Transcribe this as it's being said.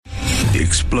The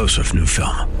explosive new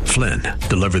film, Flynn,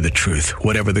 Deliver the Truth,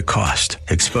 Whatever the Cost,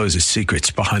 exposes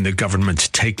secrets behind the government's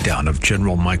takedown of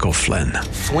General Michael Flynn.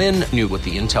 Flynn knew what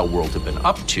the intel world had been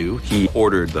up to. He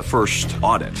ordered the first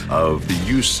audit of the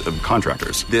use of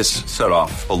contractors. This set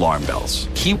off alarm bells.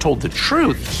 He told the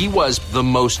truth. He was the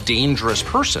most dangerous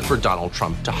person for Donald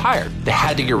Trump to hire. They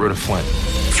had to get rid of Flynn.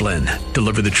 Flynn,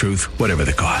 Deliver the Truth, Whatever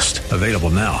the Cost. Available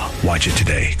now. Watch it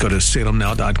today. Go to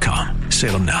salemnow.com.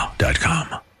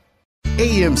 salemnow.com.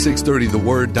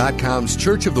 AM630TheWord.com's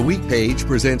Church of the Week page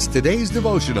presents today's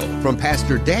devotional from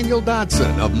Pastor Daniel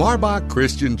Dotson of Marbach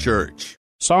Christian Church.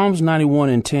 Psalms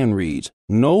 91:10 reads,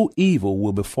 "No evil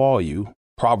will befall you."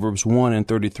 Proverbs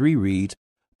 1:33 reads,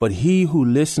 "But he who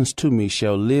listens to me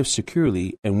shall live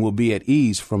securely and will be at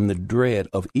ease from the dread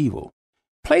of evil."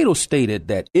 Plato stated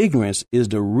that ignorance is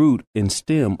the root and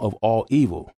stem of all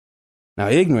evil. Now,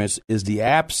 ignorance is the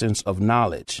absence of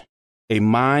knowledge, a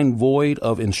mind void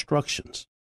of instructions.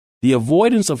 The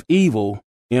avoidance of evil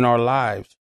in our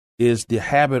lives is the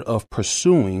habit of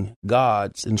pursuing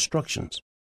God's instructions.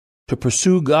 To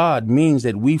pursue God means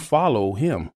that we follow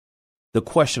Him. The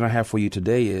question I have for you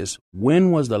today is,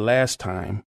 when was the last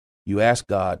time you asked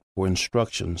God for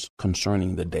instructions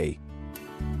concerning the day?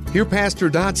 Hear Pastor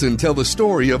Dotson tell the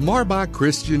story of Marbach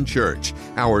Christian Church,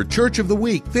 our Church of the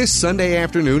Week, this Sunday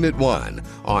afternoon at 1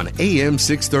 on AM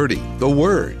 630, The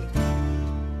Word.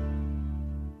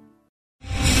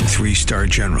 Three-star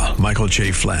General Michael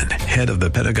J. Flynn, head of the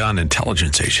Pentagon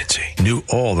Intelligence Agency, knew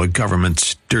all the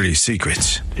government's dirty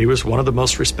secrets. He was one of the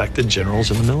most respected generals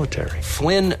in the military.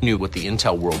 Flynn knew what the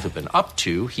intel world had been up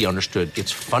to. He understood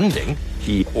its funding.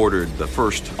 He ordered the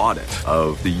first audit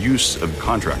of the use of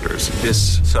contractors.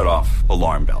 This set off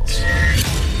alarm bells.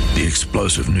 The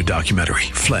explosive new documentary,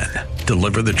 Flynn,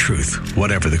 Deliver the Truth,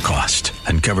 Whatever the Cost,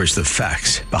 uncovers the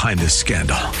facts behind this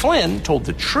scandal. Flynn told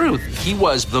the truth. He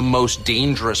was the most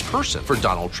dangerous person for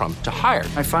Donald Trump to hire.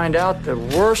 I find out the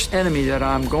worst enemy that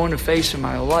I'm going to face in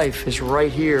my life is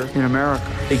right here in America.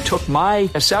 They took my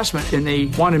assessment and they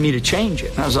wanted me to change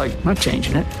it. And I was like, I'm not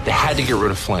changing it. They had to get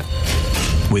rid of Flynn.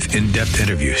 With in-depth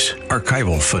interviews,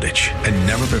 archival footage, and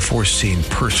never-before-seen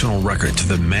personal records of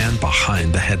the man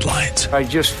behind the headlines. I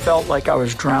just felt like I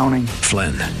was drowning.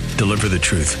 Flynn, Deliver the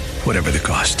Truth, Whatever the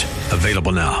Cost.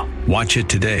 Available now. Watch it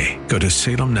today. Go to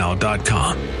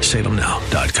salemnow.com.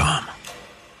 salemnow.com.